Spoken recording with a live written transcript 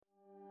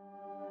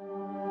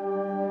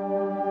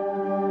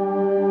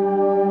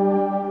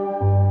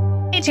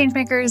Hey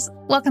Changemakers,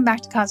 welcome back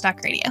to Cause Doc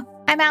Radio.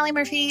 I'm Allie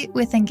Murphy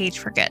with Engage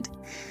for Good.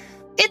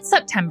 It's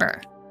September.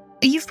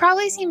 You've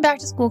probably seen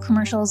back-to-school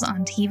commercials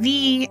on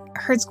TV,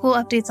 heard school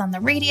updates on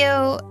the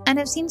radio, and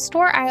have seen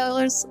store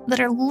aisles that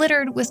are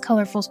littered with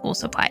colorful school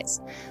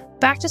supplies.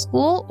 Back to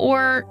school,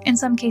 or in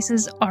some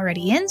cases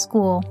already in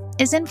school,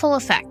 is in full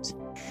effect.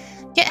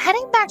 Yet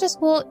heading back to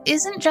school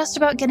isn't just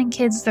about getting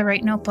kids the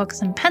right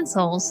notebooks and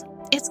pencils.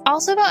 It's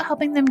also about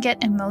helping them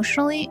get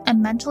emotionally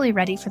and mentally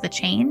ready for the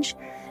change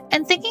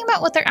and thinking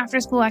about what their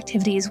after-school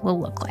activities will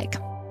look like.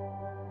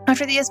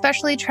 After the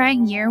especially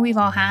trying year we've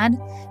all had,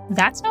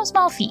 that's no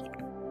small feat.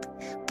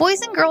 Boys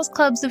and Girls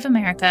Clubs of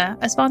America,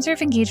 a sponsor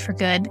of Engage for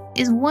Good,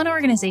 is one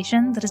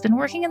organization that has been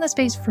working in the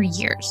space for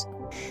years.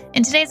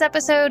 In today's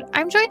episode,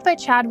 I'm joined by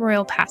Chad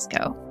Royal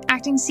Pascoe,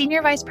 Acting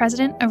Senior Vice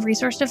President of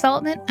Resource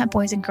Development at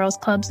Boys and Girls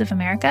Clubs of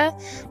America,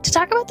 to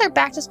talk about their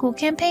back-to-school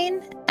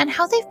campaign and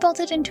how they've built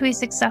it into a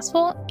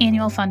successful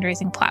annual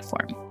fundraising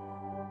platform.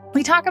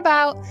 We talk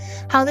about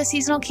how the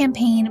seasonal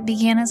campaign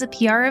began as a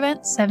PR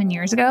event 7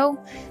 years ago,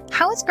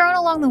 how it's grown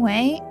along the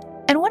way,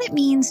 and what it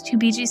means to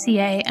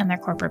BGCA and their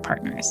corporate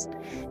partners.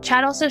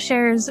 Chad also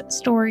shares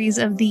stories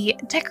of the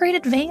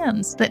decorated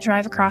vans that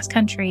drive across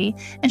country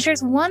and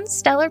shares one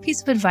stellar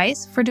piece of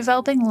advice for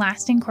developing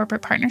lasting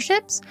corporate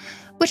partnerships,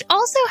 which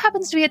also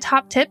happens to be a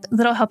top tip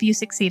that'll help you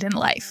succeed in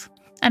life.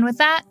 And with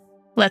that,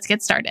 let's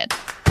get started.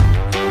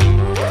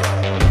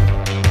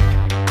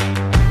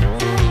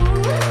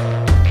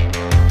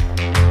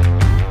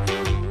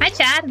 Hi,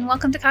 Chad, and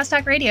welcome to Cause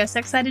Doc Radio. So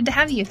excited to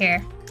have you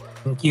here.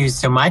 Thank you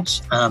so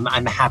much.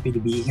 I'm happy to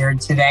be here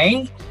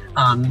today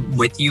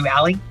with you,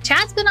 Allie.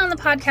 Chad's been on the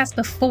podcast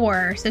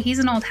before, so he's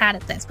an old hat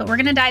at this, but we're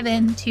going to dive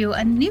into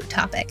a new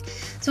topic.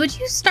 So would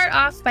you start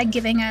off by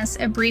giving us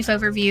a brief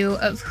overview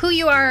of who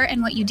you are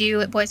and what you do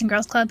at Boys and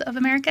Girls Club of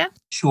America?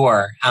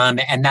 Sure.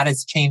 And that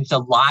has changed a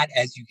lot,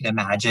 as you can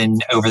imagine,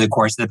 over the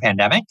course of the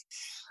pandemic.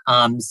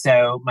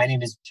 So my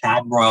name is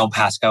Chad Royal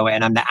Pascoe,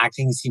 and I'm the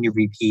Acting Senior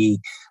VP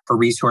for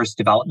Resource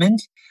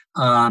Development.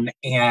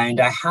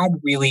 And I had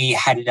really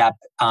headed up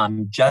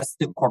just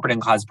the Corporate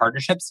and Cause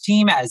Partnerships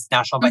team as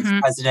National Vice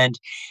President.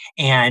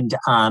 And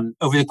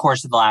over the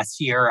course of the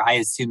last year, I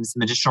assumed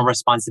some additional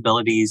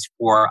responsibilities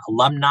for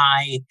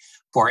alumni,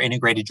 for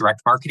integrated direct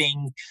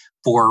marketing,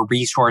 for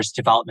resource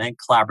development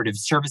collaborative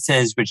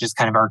services, which is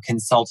kind of our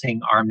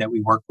consulting arm that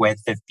we work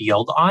with the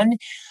field on,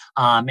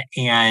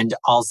 and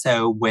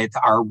also with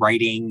our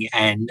writing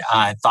and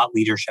thought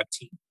leadership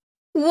team.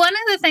 One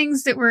of the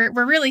things that we're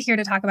really here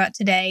to talk about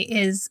today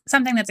is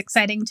something that's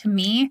exciting to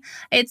me.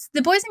 It's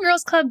the Boys and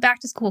Girls Club Back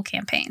to School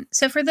campaign.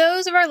 So for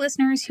those of our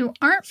listeners who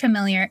aren't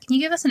familiar, can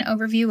you give us an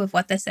overview of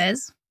what this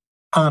is?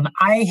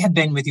 I have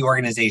been with the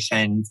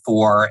organization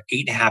for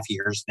 8.5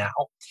 years now.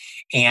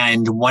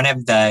 And one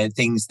of the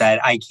things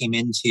that I came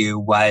into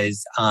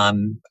was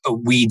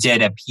we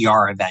did a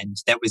PR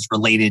event that was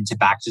related to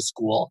back to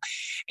school.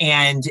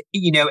 And,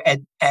 you know,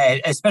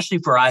 especially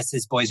for us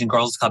as Boys and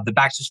Girls Club, the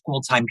back to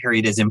school time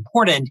period is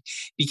important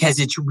because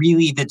it's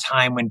really the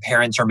time when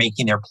parents are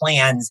making their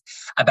plans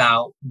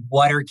about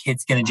what are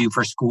kids going to do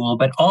for school,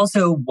 but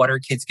also what are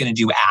kids going to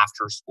do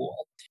after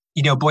school.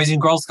 You know, Boys and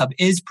Girls Club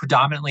is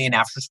predominantly an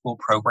after-school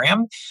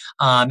program.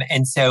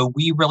 And so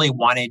we really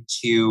wanted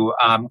to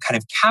kind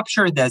of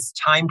capture this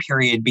time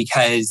period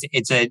because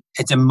it's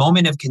a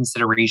moment of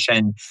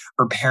consideration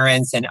for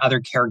parents and other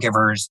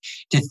caregivers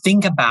to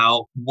think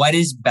about what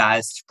is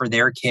best for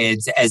their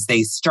kids as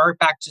they start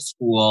back to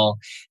school.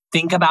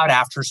 Think about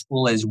after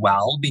school as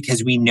well,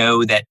 because we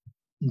know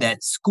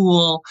that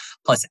school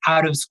plus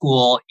out of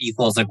school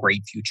equals a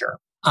great future.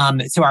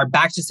 So our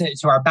back to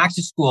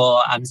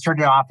school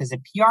started off as a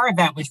PR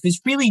event, which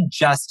was really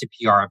just a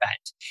PR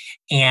event.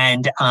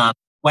 And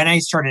when I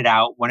started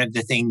out, one of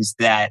the things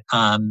that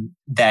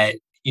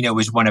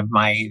was one of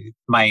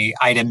my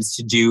items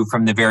to do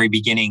from the very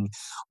beginning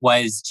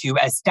was to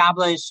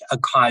establish a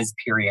cause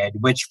period,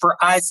 which for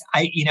us,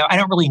 I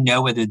don't really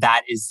know whether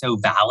that is so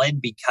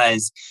valid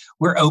because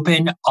we're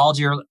open all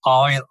year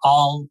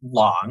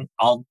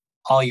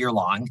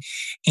long,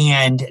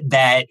 and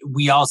that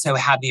we also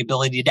have the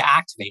ability to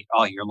activate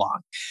all year long.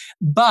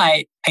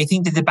 But I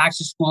think that the back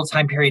to school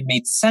time period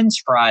made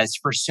sense for us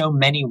for so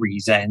many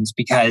reasons,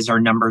 because our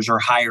numbers are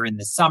higher in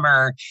the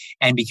summer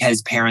and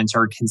because parents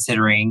are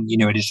considering,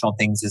 additional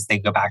things as they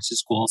go back to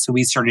school. So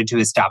we started to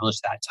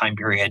establish that time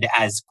period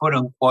as quote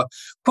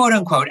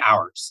unquote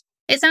ours.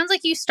 It sounds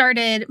like you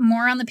started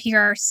more on the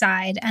PR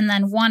side and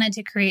then wanted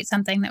to create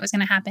something that was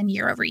going to happen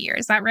year over year.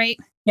 Is that right?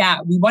 Yeah,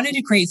 we wanted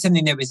to create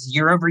something that was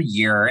year over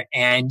year.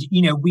 And,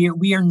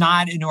 we are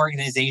not an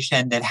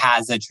organization that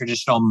has a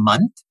traditional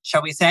month,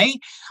 shall we say.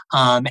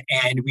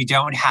 And we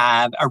don't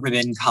have a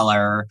ribbon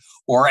color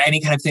or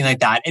any kind of thing like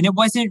that. And it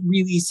wasn't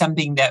really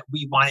something that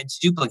we wanted to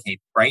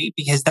duplicate, right?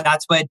 Because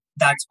that's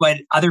what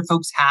other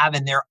folks have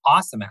and they're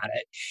awesome at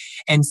it.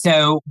 And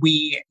so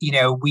we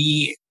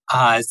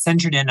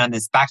centered in on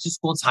this back to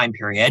school time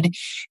period.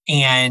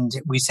 And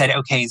we said,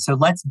 okay, so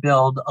let's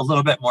build a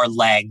little bit more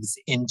legs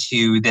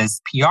into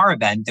this PR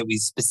event that we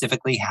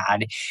specifically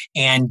had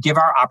and give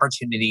our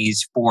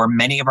opportunities for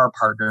many of our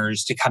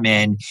partners to come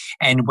in,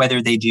 and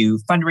whether they do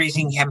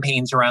fundraising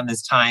campaigns around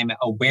this time,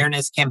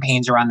 awareness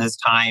campaigns around this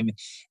time.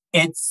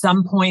 At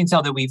some points,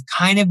 although we've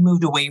kind of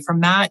moved away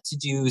from that to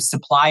do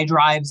supply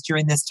drives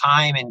during this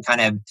time and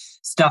kind of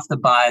stuff the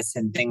bus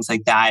and things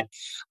like that.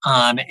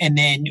 And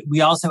then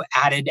we also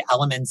added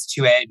elements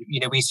to it.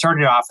 We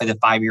started off with a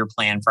 5-year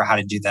plan for how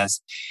to do this,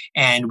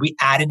 and we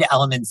added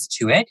elements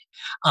to it,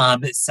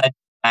 such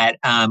that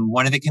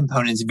one of the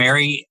components,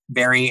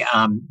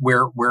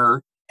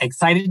 we're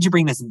excited to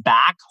bring this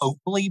back,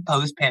 hopefully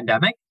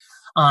post-pandemic.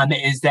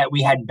 Is that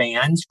we had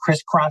bands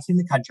crisscrossing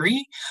the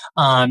country.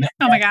 Oh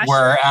my gosh!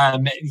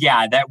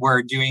 That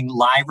we're doing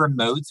live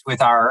remotes with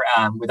our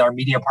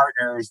media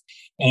partners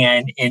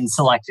and in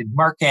selected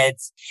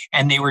markets,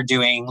 and they were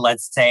doing,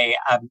 let's say,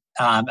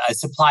 a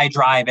supply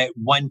drive at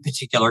one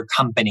particular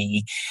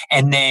company,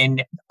 and then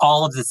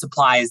all of the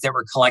supplies that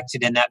were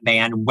collected in that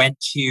van went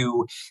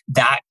to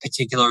that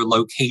particular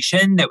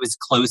location that was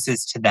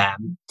closest to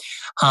them,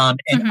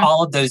 and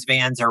all of those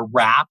vans are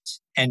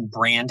wrapped and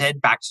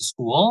branded Back to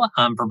School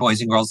for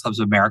Boys and Girls Clubs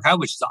of America,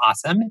 which is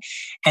awesome.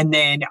 And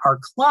then our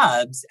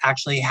clubs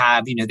actually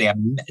have,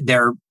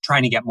 they're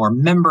trying to get more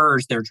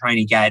members. They're trying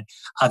to get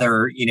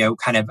other,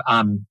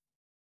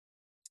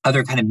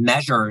 other kind of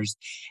measures.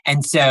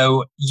 And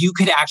so you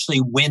could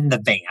actually win the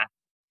van.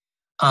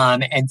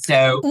 And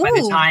so by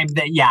the time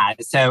that,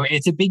 so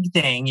it's a big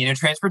thing.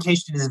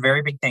 Transportation is a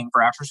very big thing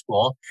for after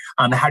school.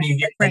 How do you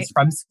get kids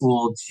from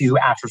school to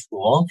after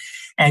school?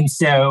 And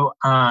so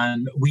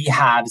we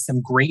have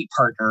some great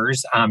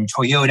partners,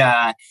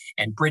 Toyota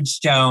and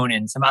Bridgestone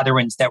and some other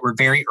ones that were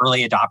very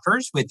early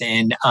adopters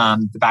within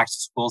the back to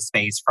school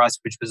space for us,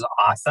 which was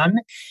awesome.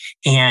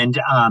 And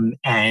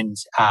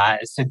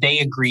so they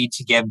agreed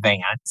to give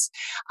vans.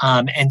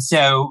 And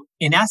so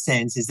in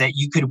essence, is that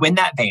you could win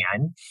that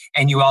van,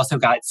 and you also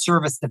got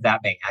service of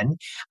that van.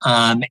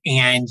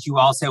 And you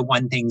also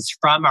won things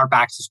from our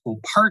back to school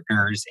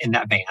partners in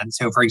that van.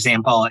 So for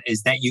example,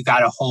 is that you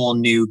got a whole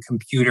new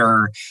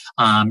computer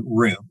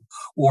room,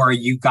 or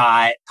you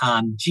got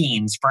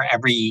jeans for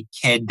every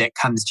kid that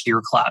comes to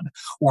your club,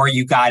 or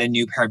you got a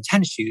new pair of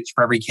tennis shoes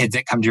for every kid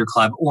that comes to your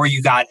club, or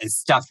you got a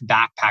stuffed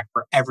backpack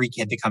for every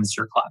kid that comes to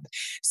your club.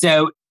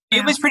 So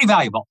it was pretty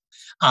valuable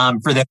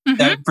for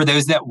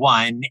those that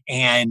won.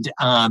 And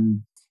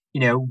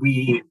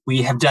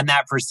we have done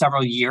that for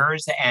several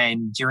years.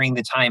 And during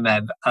the time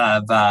of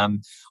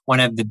one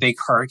of the big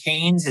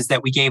hurricanes, is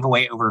that we gave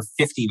away over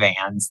 50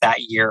 vans that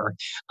year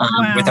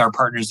with our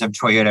partners of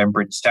Toyota and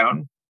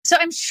Bridgestone. So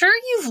I'm sure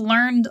you've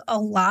learned a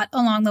lot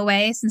along the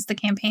way since the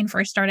campaign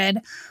first started.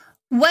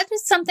 What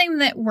is something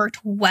that worked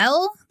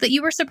well that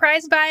you were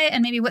surprised by?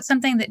 And maybe what's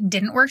something that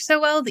didn't work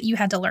so well that you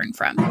had to learn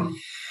from?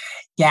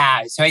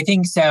 Yeah, so I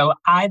think so.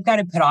 I've got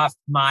to put off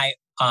my,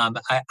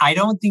 I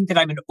don't think that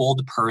I'm an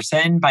old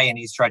person by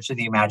any stretch of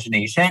the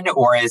imagination,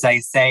 or as I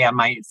say on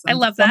my, I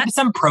love that.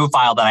 Some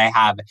profile that I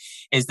have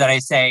is that I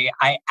say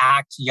I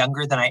act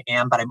younger than I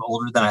am, but I'm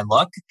older than I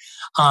look.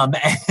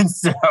 And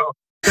so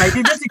I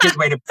think that's a good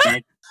way to put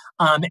it.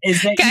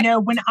 Is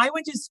that, when I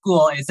went to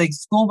school, it's like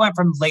school went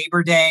from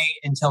Labor Day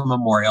until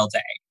Memorial Day,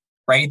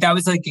 right? That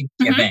was like a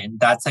given.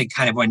 That's like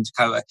kind of when,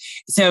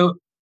 so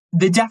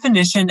the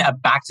definition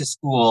of back to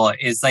school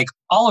is like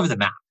all over the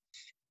map,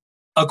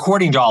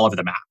 according to all over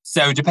the map.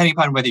 So depending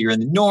upon whether you're in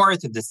the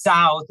North or the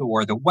South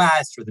or the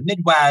West or the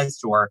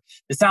Midwest or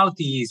the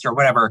Southeast or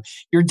whatever,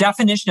 your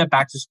definition of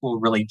back to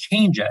school really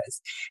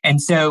changes. And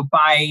so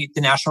by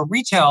the National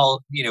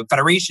Retail,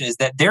 Federation, is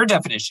that their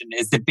definition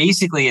is that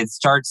basically it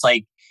starts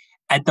like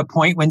at the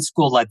point when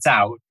school lets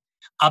out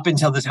up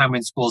until the time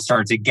when school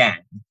starts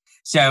again.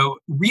 So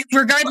really,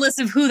 regardless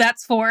of who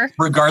that's for.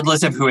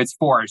 Regardless of who it's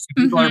for. So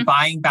people are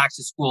buying back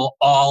to school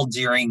all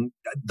during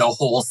the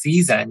whole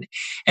season.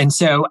 And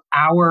so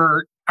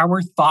our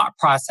thought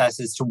process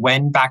as to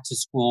when back to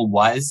school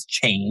was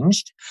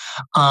changed.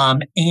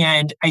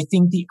 And I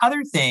think the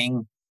other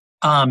thing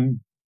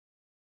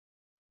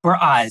for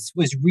us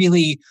was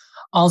really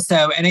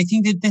also, and I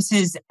think that this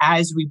is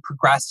as we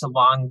progressed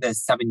along the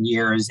 7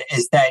 years,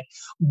 is that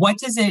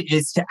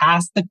is to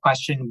ask the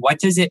question, what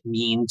does it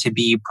mean to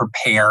be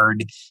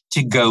prepared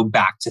to go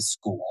back to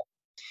school?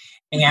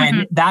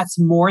 And that's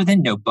more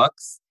than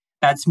notebooks.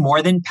 That's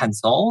more than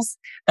pencils.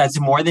 That's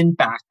more than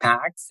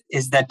backpacks.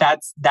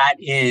 That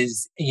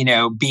is,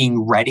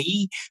 being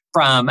ready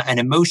from an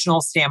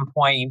emotional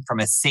standpoint, from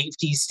a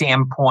safety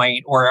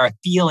standpoint, or a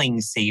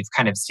feeling safe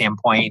kind of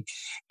standpoint.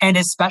 And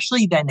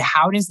especially then,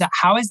 how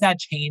has that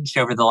changed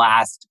over the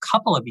last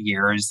couple of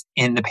years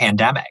in the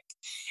pandemic?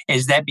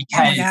 Is that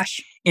because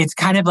it's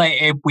kind of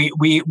like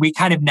we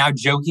kind of now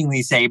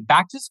jokingly say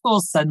back to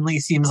school suddenly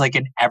seems like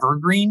an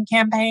evergreen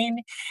campaign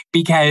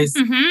because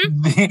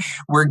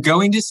we're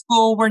going to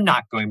school, we're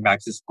not going back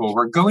to school.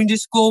 We're going to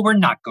school, we're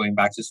not going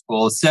back to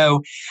school.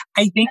 So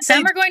I think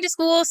some are going to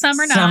school, some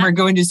are not. Some are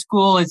going to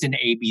school. It's an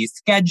A-B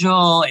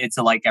schedule. It's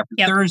like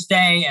every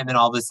Thursday. And then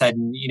all of a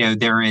sudden,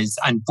 there is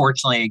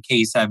unfortunately a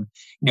case of,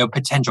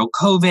 potential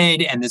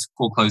COVID and the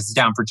school closes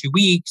down for 2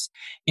 weeks,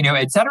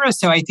 et cetera.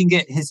 So I think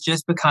it has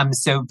just become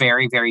so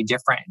very, very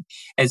different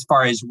as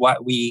far as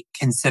what we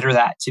consider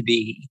that to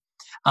be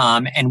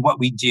and what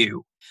we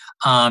do.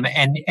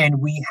 And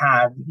we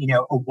have,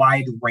 a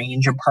wide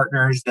range of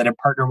partners that have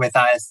partnered with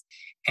us.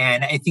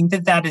 And I think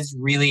that has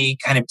really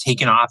kind of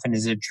taken off and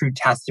is a true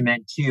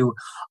testament to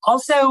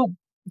also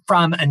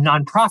from a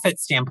nonprofit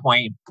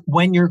standpoint,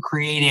 when you're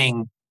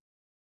creating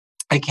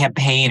a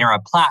campaign or a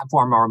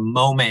platform or a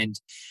moment,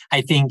 I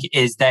think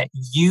is that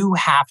you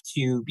have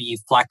to be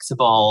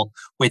flexible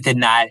within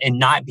that and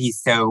not be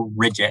so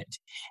rigid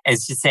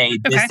as to say,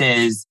 this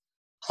is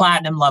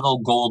platinum level,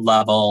 gold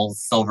level,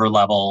 silver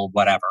level,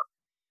 whatever.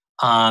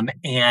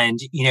 And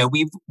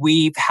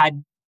we've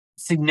had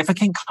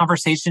significant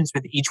conversations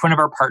with each one of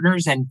our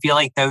partners and feel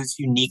like those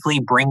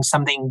uniquely bring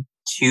something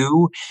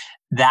to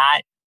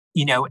that,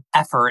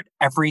 effort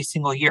every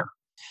single year.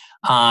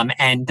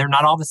 And they're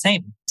not all the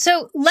same.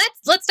 So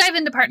let's dive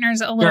into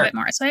partners a little bit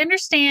more. So I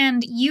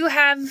understand you've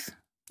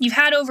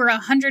had over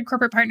 100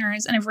 corporate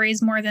partners and have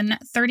raised more than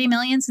 $30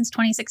 million since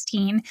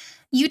 2016.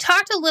 You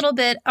talked a little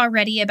bit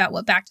already about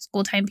what back to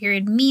school time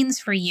period means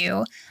for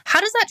you. How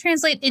does that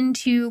translate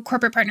into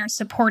corporate partners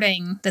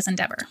supporting this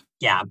endeavor?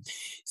 Yeah.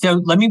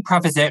 So let me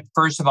preface it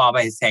first of all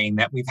by saying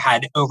that we've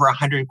had over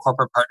 100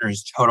 corporate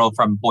partners total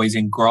from Boys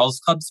and Girls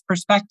Club's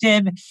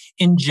perspective.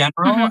 In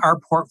general, our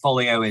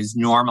portfolio is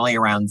normally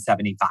around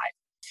 75.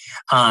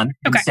 And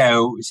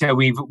so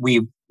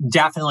we've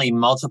definitely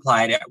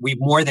multiplied it. We've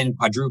more than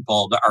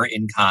quadrupled our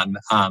income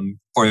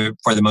for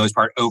the most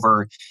part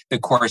over the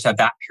course of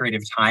that period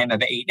of time of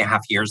 8.5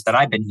 years that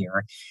I've been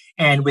here.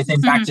 And within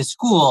back to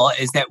school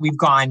is that we've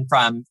gone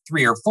from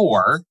 3 or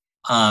 4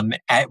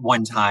 at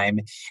one time,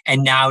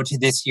 and now to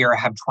this year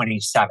have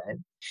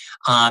 27.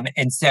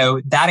 And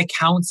so that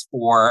accounts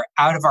for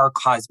out of our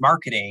cause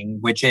marketing,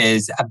 which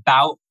is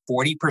about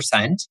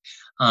 40%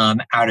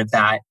 out of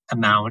that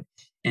amount,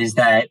 is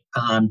that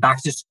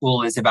back to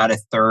school is about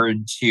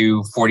 1/3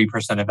 to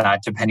 40% of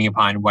that, depending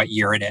upon what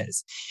year it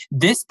is.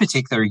 This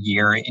particular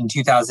year in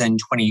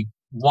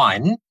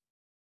 2021,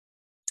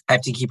 I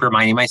have to keep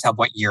reminding myself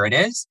what year it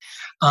is.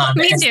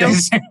 Me too.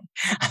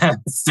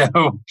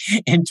 So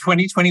in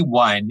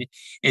 2021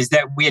 is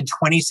that we had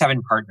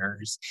 27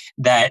 partners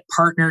that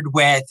partnered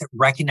with,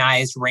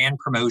 recognized, ran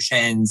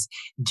promotions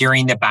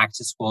during the back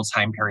to school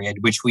time period,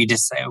 which we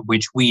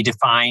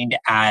defined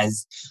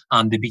as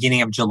the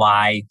beginning of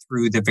July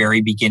through the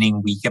very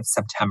beginning week of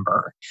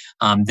September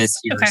this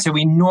year. So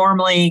we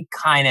normally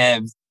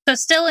So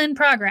still in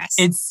progress.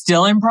 It's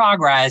still in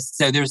progress.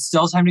 So there's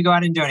still time to go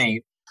out and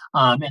donate.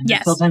 And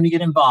there's still time to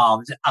get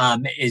involved,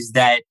 is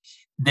that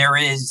there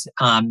is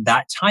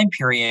that time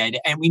period,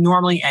 and we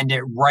normally end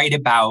it right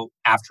about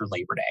after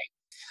Labor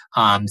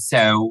Day.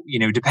 So,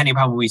 depending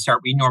upon when we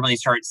start, we normally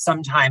start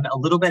sometime a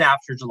little bit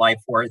after July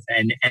 4th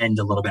and end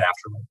a little bit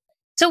after Labor Day.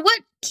 So what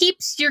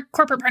keeps your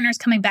corporate partners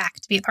coming back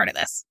to be a part of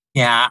this?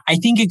 Yeah, I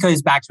think it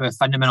goes back to a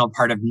fundamental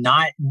part of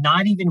not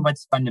even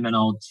what's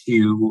fundamental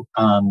to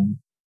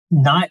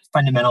not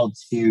fundamental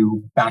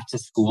to back to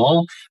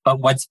school,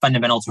 but what's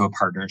fundamental to a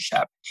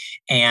partnership.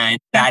 And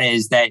that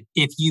is that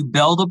if you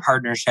build a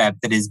partnership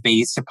that is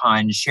based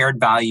upon shared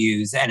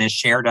values and a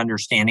shared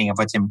understanding of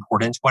what's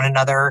important to one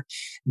another,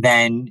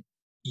 then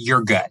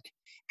you're good.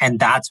 And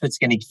that's what's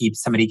going to keep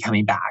somebody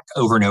coming back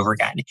over and over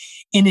again.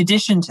 In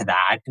addition to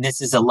that, and this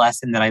is a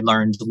lesson that I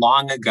learned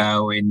long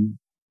ago in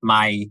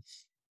my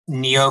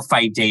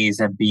neophyte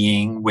days of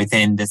being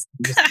within this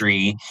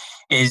industry,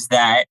 is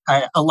that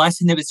a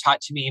lesson that was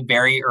taught to me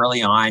very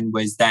early on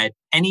was that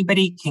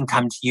anybody can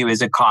come to you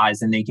as a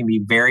cause and they can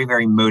be very,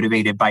 very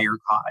motivated by your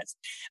cause.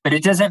 But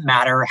it doesn't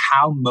matter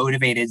how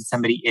motivated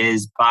somebody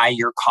is by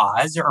your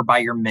cause or by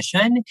your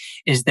mission,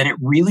 is that it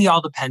really all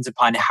depends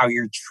upon how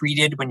you're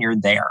treated when you're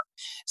there.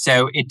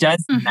 So it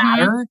does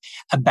matter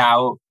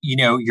about,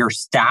 your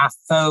staff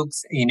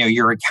folks,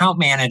 your account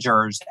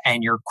managers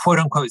and your quote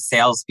unquote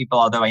salespeople,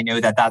 although I know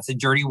that that's a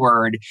dirty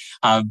word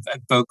of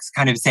folks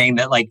kind of saying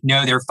that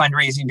no, they're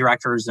fundraising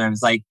directors. And I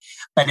was like,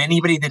 but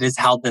anybody that has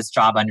held this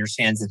job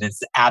understands that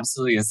it's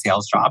absolutely a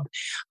sales job.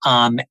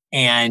 And,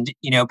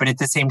 but at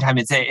the same time,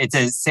 it's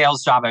a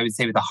sales job, I would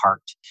say, with a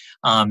heart.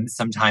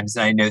 Sometimes,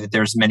 and I know that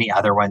there's many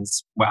other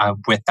ones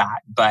with that,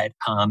 but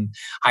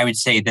I would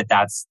say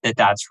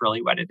that's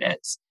really what it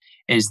is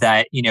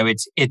that,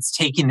 it's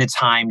taking the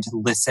time to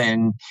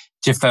listen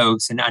to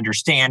folks and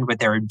understand what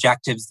their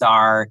objectives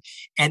are,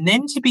 and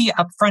then to be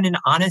upfront and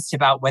honest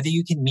about whether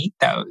you can meet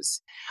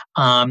those.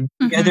 There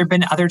have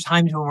been other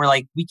times when we're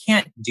like, we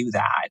can't do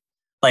that.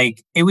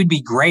 It would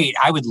be great.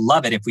 I would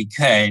love it if we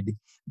could,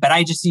 but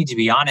I just need to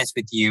be honest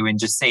with you and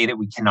just say that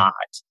we cannot.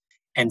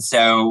 And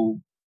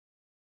so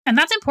And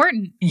that's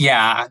important.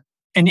 Yeah.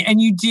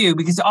 And you do,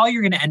 because all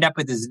you're going to end up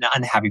with is an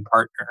unhappy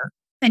partner.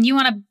 And you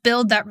want to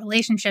build that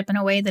relationship in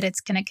a way that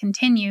it's going to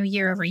continue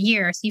year over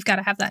year. So you've got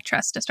to have that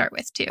trust to start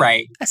with too.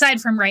 Right.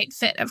 Aside from right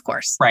fit, of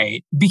course.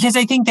 Right. Because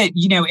I think that,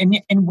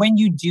 and when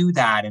you do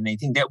that, and I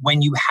think that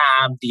when you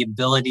have the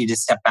ability to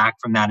step back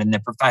from that and the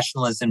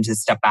professionalism to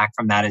step back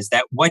from that, is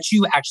that what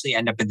you actually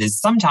end up with is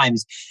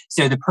sometimes,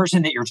 so the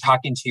person that you're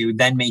talking to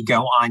then may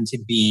go on to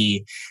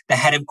be the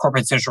head of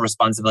corporate social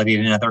responsibility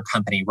at another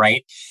company,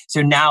 right?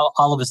 So now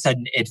all of a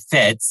sudden it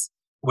fits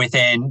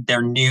within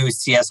their new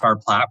CSR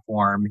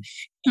platform.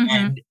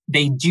 And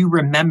they do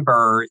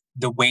remember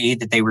the way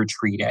that they were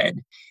treated.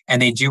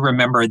 And they do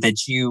remember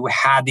that you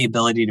had the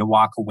ability to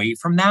walk away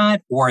from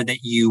that, or that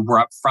you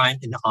were upfront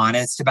and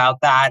honest about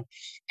that.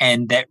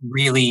 And that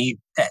really,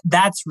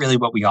 that's really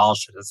what we all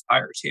should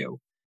aspire to.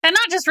 And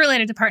not just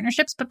related to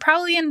partnerships, but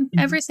probably in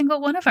every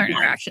single one of our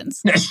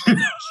interactions.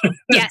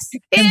 Yes,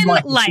 in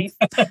life.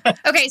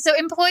 Okay, so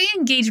employee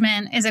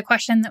engagement is a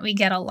question that we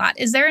get a lot.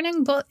 Is there an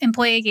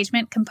employee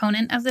engagement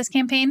component of this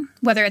campaign,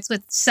 whether it's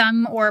with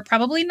some or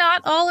probably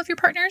not all of your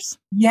partners?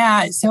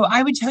 Yeah, so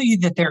I would tell you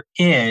that there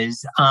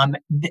is.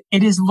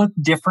 It has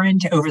looked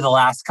different over the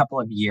last couple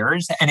of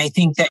years. And I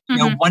think that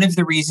one of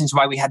the reasons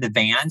why we had the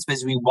vans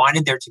was we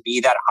wanted there to be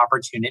that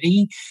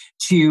opportunity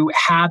to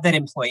have that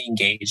employee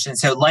engaged. And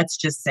so let's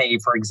just say,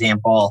 for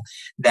example,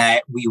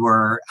 that we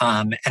were,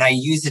 and I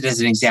use it as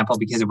an example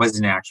because it was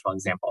an actual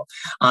example.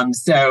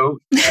 So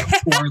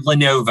for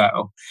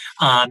Lenovo,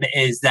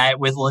 is that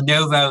with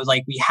Lenovo,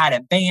 like we had a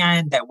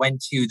band that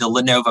went to the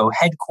Lenovo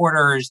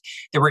headquarters.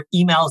 There were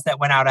emails that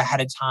went out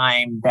ahead of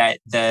time that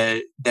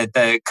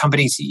the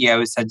company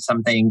CEO said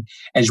something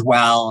as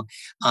well,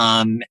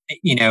 and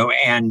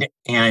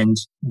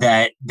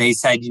that they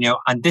said,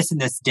 on this and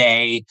this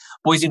day,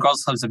 Boys and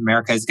Girls Clubs of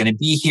America is going to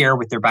be here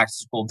with their back to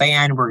school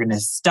van. We're going to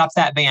stuff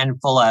that van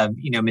full of,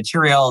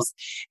 materials.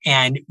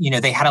 And,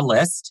 they had a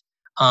list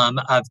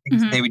of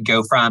things they would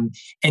go from.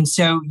 And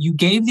so you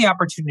gave the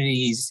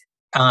opportunities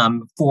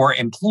for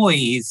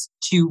employees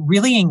to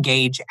really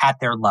engage at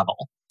their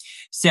level.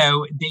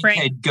 So they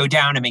could go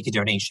down and make a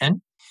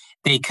donation.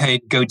 They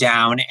could go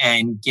down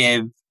and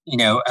give,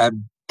 a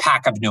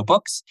pack of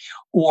notebooks,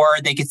 or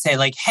they could say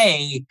like,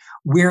 hey,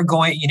 we're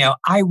going,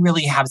 I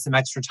really have some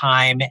extra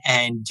time.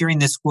 And during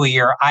the school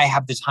year, I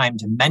have the time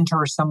to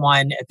mentor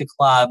someone at the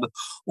club,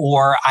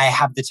 or I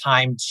have the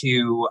time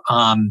to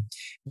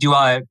do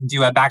a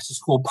back to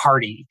school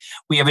party.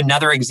 We have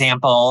another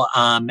example,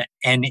 and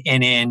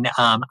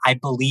I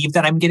believe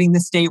that I'm getting the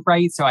state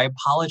right, so I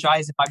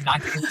apologize if I'm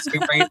not getting the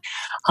state right.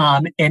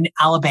 In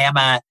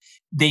Alabama,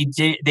 they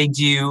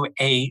do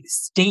a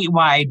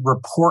statewide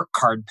report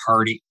card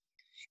party.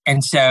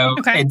 And so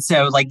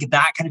like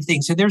that kind of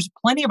thing. So there's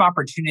plenty of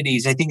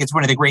opportunities. I think it's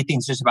one of the great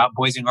things just about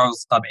Boys and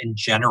Girls Club in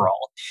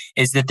general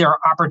is that there are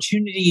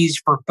opportunities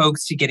for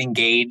folks to get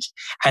engaged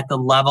at the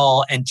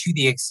level and to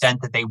the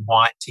extent that they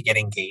want to get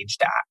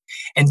engaged at.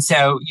 And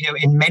so,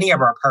 in many of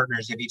our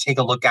partners, if you take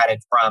a look at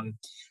it from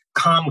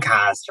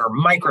Comcast or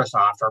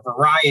Microsoft or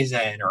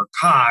Verizon or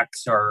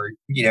Cox or,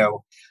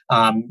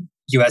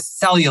 US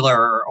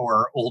Cellular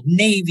or Old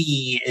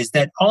Navy, is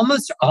that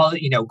almost all,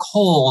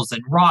 Kohl's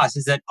and Ross,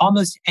 is that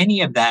almost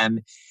any of them,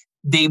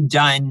 they've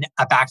done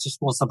a back to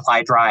school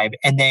supply drive.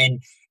 And then,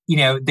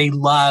 they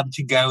love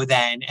to go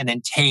then and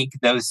then take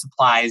those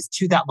supplies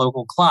to that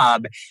local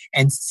club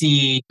and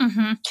see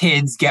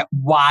kids get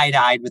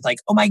wide-eyed with like,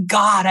 oh my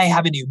God, I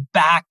have a new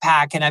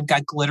backpack and I've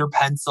got glitter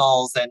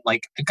pencils and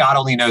like God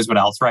only knows what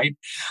else, right?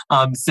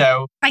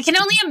 So I can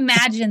only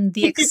imagine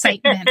the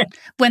excitement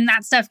when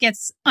that stuff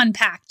gets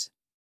unpacked.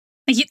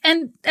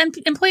 And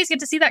employees get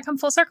to see that come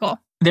full circle.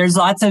 There's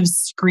lots of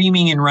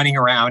screaming and running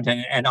around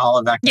and all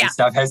of that kind of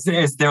stuff as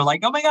they're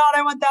like, oh my God,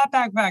 I want that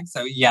backpack.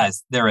 So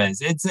yes, there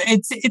is.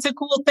 It's a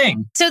cool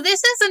thing. So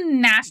this is a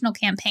national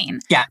campaign.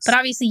 Yes. But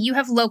obviously you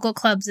have local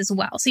clubs as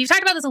well. So you've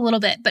talked about this a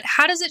little bit, but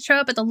how does it show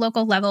up at the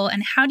local level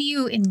and how do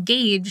you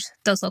engage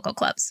those local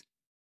clubs?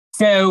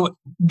 So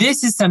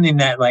this is something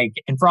that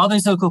and for all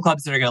those local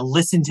clubs that are going to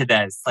listen to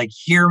this,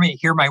 hear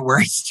my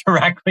words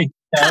directly.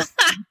 So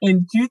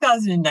in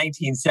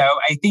 2019, so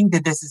I think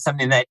that this is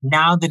something that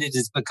now that it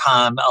has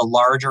become a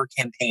larger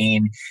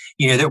campaign,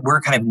 that we're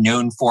kind of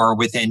known for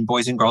within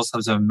Boys and Girls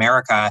Clubs of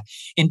America.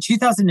 In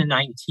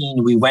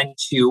 2019, we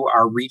went to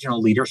our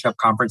regional leadership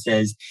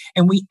conferences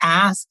and we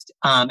asked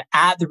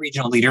at the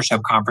regional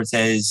leadership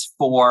conferences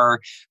for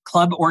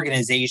club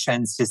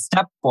organizations to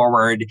step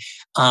forward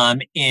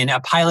in a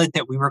pilot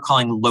that we were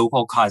calling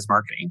local cause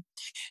marketing.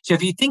 So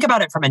if you think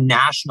about it from a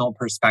national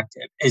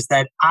perspective, is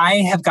that I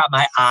have got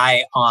my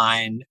eye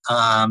on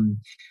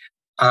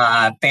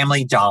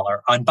Family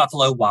Dollar, on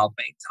Buffalo Wild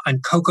Wings,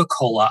 on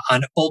Coca-Cola,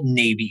 on Old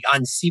Navy,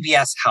 on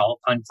CVS Health,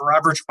 on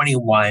Forever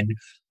 21,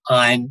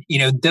 on,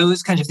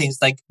 those kinds of things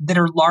that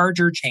are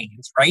larger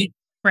chains, right?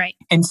 Right.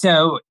 And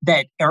so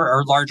that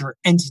are larger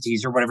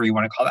entities or whatever you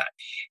want to call that.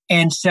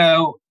 And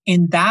so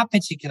in that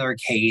particular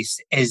case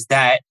is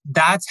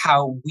that's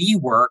how we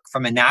work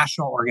from a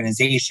national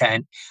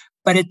organization.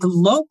 But at the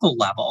local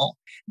level,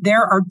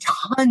 there are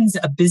tons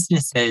of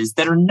businesses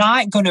that are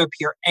not going to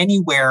appear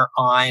anywhere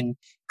on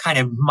kind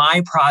of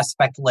my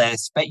prospect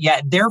list, but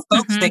yet they're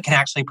folks that can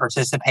actually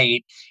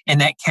participate in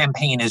that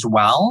campaign as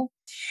well.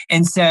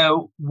 And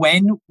so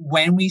when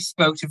we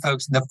spoke to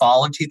folks in the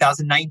fall of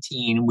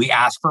 2019, we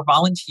asked for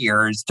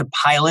volunteers to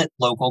pilot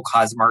local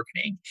cause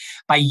marketing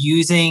by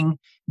using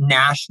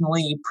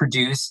nationally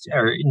produced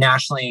or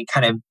nationally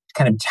kind of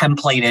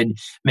templated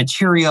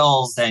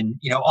materials and,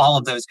 all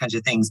of those kinds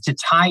of things to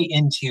tie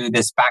into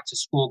this back to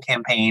school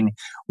campaign.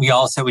 We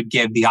also would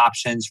give the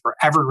options for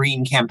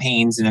evergreen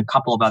campaigns and a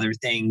couple of other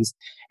things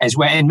as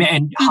well,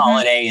 and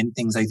holiday and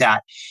things like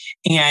that.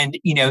 And,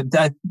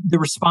 the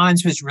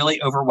response was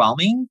really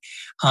overwhelming,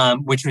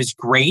 which was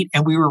great.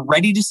 And we were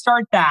ready to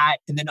start that.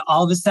 And then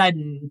all of a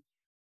sudden,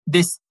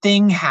 this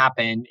thing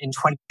happened in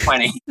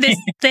 2020. This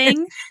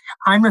thing?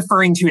 I'm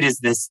referring to it as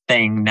this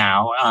thing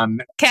now.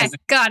 Okay,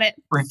 got it.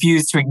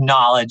 Refuse to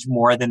acknowledge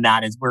more than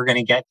that as we're going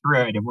to get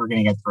through it and we're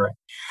going to get through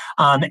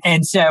it.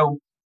 And so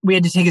we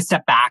had to take a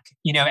step back,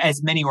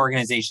 as many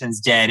organizations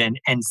did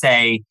and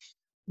say,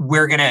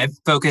 we're going to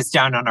focus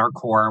down on our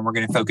core and we're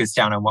going to focus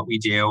down on what we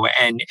do.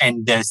 And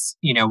this,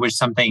 was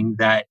something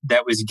that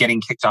was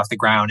getting kicked off the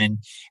ground,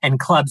 and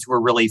clubs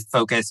were really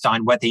focused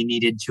on what they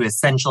needed to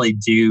essentially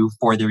do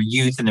for their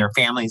youth and their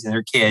families and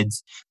their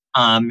kids,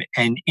 and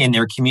in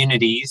their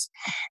communities.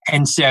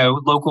 And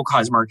so local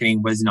cause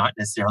marketing was not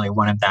necessarily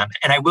one of them.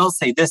 And I will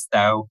say this,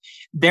 though,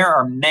 there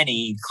are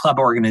many club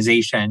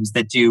organizations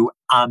that do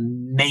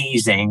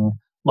amazing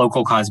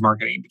local cause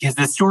marketing, because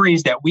the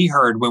stories that we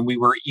heard when we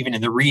were even in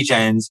the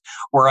regions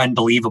were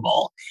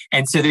unbelievable.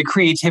 And so the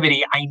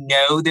creativity I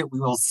know that we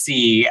will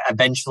see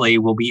eventually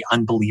will be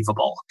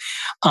unbelievable.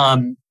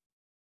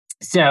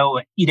 So,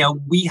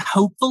 we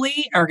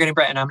hopefully are going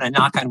to, and I'm going to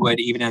knock on wood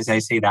even as I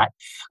say that,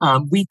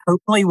 we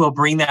hopefully will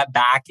bring that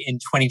back in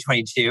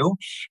 2022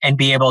 and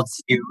be able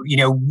to,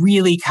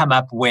 really come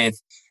up with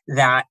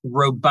that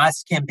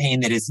robust campaign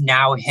that is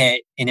now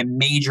hit in a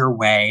major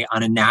way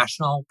on a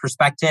national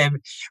perspective,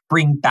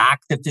 bring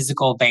back the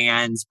physical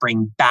vans,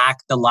 bring back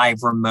the live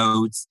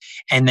remotes,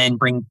 and then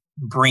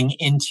bring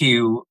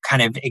into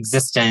kind of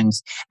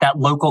existence that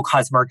local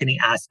cause marketing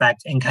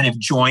aspect and kind of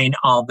join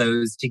all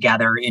those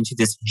together into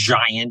this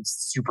giant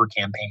super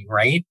campaign,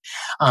 right?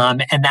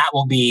 And that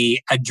will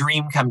be a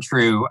dream come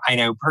true. I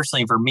know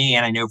personally for me,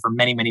 and I know for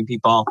many, many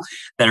people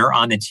that are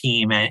on the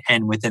team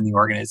and within the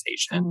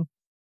organization.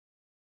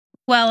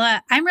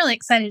 Well, I'm really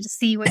excited to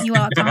see what you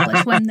all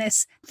accomplish when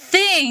this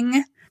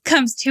thing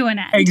comes to an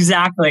end.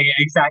 Exactly.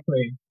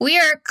 We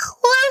are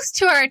close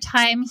to our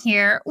time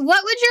here.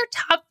 What would your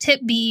top tip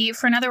be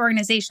for another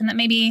organization that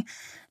maybe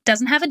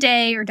doesn't have a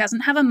day or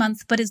doesn't have a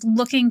month, but is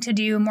looking to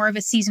do more of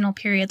a seasonal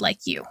period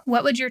like you?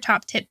 What would your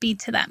top tip be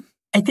to them?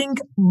 I think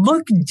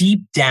look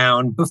deep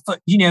down before,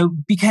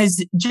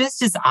 because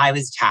just as I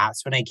was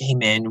tasked when I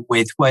came in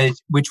with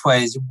which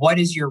was, what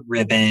is your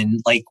ribbon?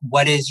 Like,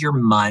 what is your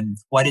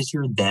month? What is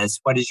your this?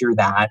 What is your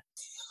that?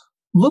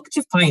 Look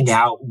to find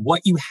out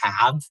what you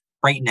have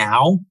right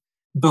now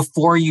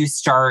before you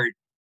start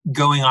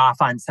going off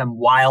on some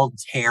wild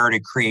tear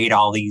to create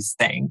all these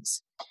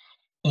things.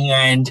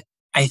 And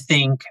I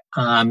think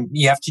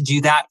you have to do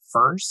that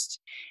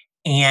first.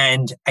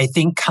 And I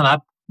think come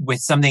up with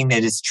something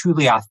that is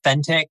truly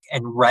authentic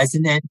and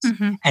resonant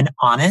and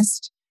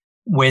honest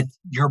with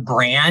your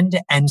brand,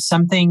 and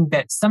something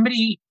that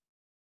somebody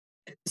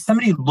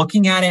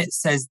looking at it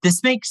says,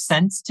 this makes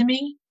sense to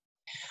me.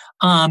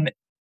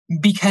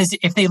 Because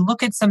if they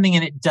look at something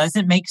and it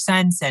doesn't make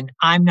sense, and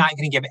I'm not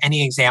going to give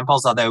any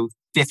examples, although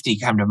 50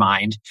 come to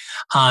mind,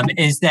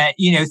 is that,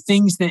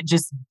 things that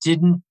just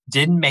didn't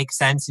make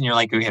sense. And you're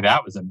like, okay,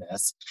 that was a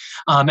miss.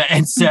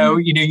 And so,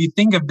 you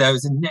think of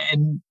those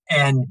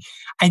and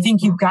I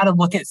think you've got to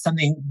look at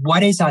something,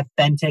 what is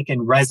authentic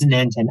and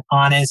resonant and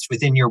honest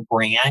within your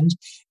brand,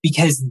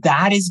 because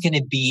that is going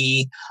to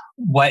be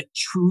what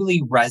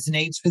truly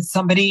resonates with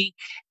somebody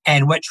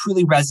and what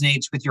truly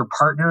resonates with your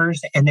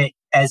partners. And that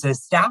as a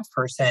staff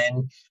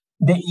person,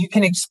 that you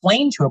can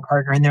explain to a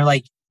partner and they're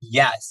like,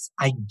 yes,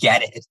 I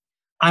get it.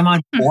 I'm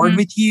on board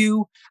with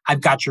you.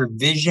 I've got your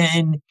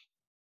vision.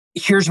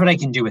 Here's what I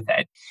can do with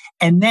it.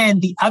 And then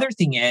the other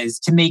thing is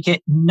to make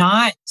it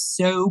not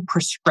so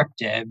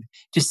prescriptive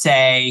to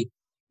say,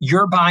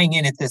 you're buying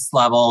in at this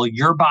level,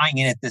 you're buying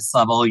in at this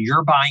level,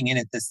 you're buying in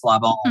at this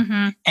level,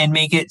 and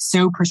make it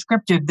so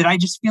prescriptive that I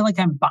just feel like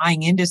I'm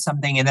buying into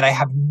something and that I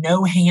have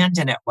no hand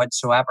in it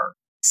whatsoever.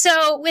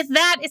 So with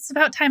that, it's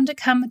about time to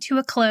come to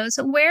a close.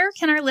 Where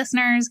can our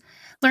listeners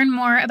learn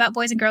more about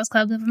Boys and Girls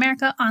Clubs of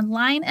America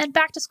online and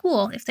back to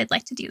school if they'd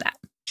like to do that?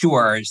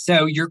 Sure.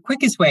 So your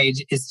quickest way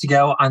is to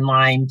go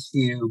online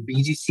to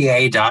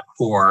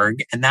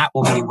bgca.org, and that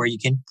will be where you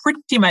can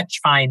pretty much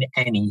find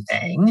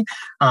anything.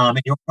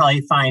 And you'll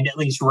probably find, at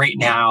least right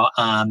now,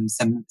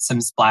 some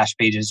splash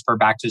pages for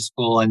back to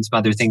school and some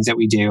other things that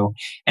we do,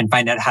 and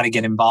find out how to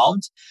get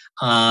involved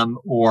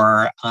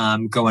or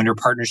go under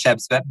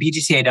partnerships. But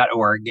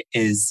bgca.org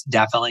is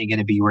definitely going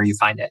to be where you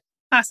find it.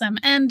 Awesome.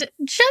 And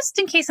just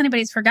in case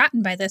anybody's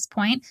forgotten by this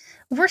point,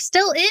 we're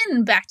still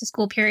in back to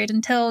school period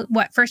until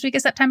first week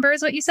of September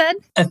is what you said?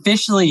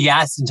 Officially,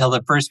 yes, until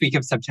the first week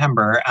of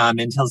September,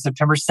 until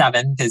September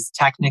 7th is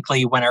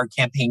technically when our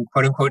campaign,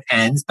 quote unquote,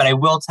 ends. But I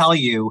will tell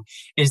you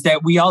is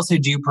that we also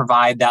do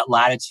provide that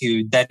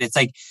latitude that it's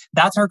like,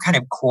 that's our kind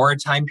of core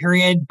time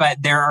period.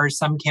 But there are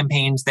some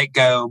campaigns that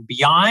go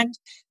beyond.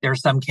 There are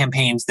some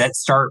campaigns that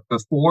start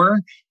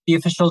before the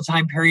official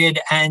time period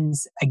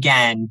ends.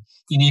 Again,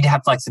 you need to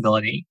have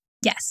flexibility.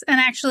 Yes. And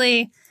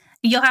actually,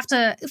 you'll have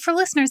to, for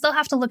listeners, they'll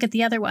have to look at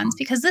the other ones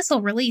because this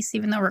will release,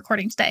 even though we're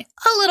recording today,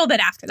 a little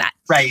bit after that.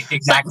 Right,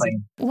 exactly.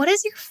 But what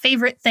is your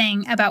favorite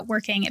thing about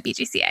working at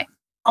BGCA?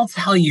 I'll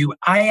tell you,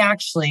 I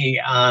actually,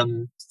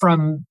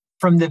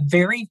 from the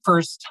very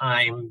first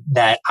time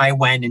that I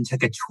went and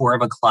took a tour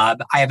of a club,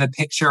 I have a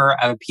picture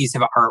of a piece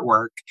of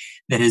artwork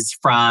that is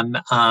from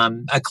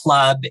a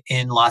club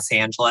in Los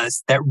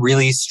Angeles that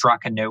really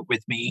struck a note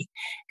with me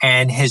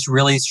and has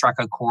really struck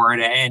a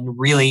chord. And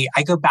really,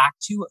 I go back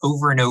to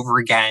over and over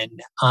again.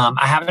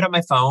 I have it on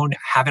my phone.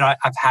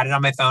 I've had it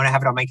on my phone. I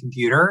have it on my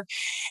computer.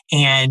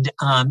 And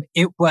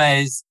it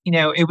was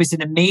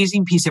an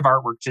amazing piece of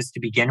artwork just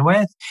to begin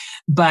with.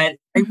 But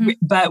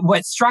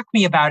what struck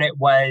me about it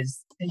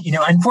was,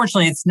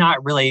 unfortunately, it's not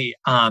really,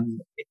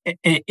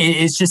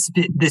 it's just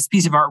this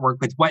piece of artwork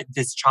with what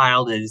this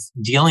child is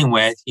dealing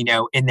with,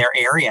 in their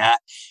area,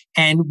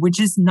 and which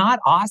is not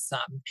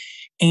awesome.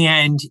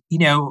 And,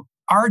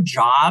 our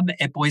job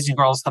at Boys and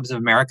Girls Clubs of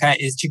America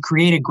is to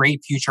create a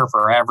great future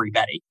for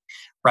everybody.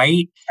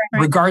 Right?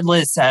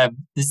 Regardless of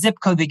the zip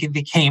code that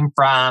they came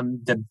from,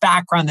 the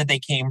background that they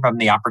came from,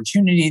 the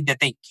opportunity that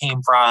they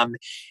came from.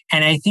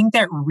 And I think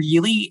that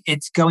really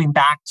it's going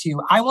back to,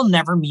 I will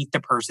never meet the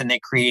person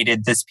that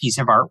created this piece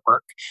of artwork,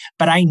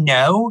 but I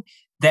know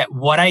that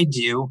what I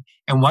do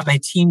and what my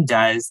team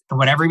does and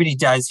what everybody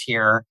does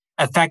here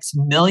affects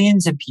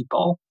millions of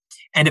people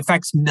and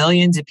affects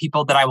millions of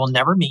people that I will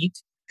never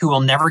meet, who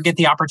will never get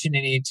the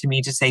opportunity to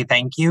me to say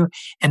thank you.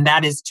 And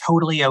that is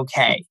totally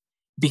okay.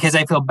 Because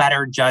I feel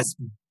better just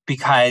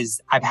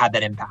because I've had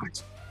that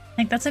impact. I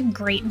think that's a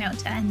great note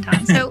to end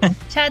on. So,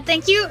 Chad,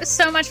 thank you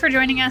so much for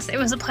joining us. It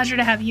was a pleasure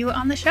to have you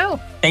on the show.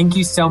 Thank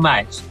you so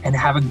much, and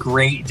have a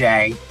great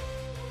day.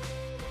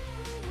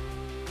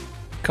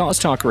 Cause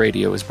Talk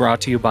Radio is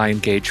brought to you by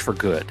Engage for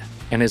Good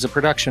and is a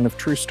production of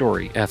True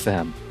Story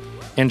FM.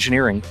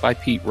 Engineering by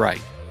Pete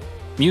Wright.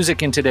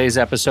 Music in today's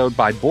episode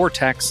by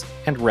Vortex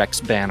and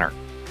Rex Banner.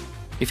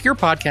 If your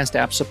podcast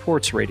app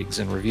supports ratings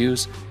and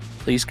reviews,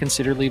 please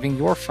consider leaving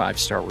your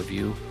 5-star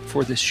review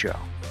for this show.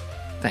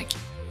 Thank you.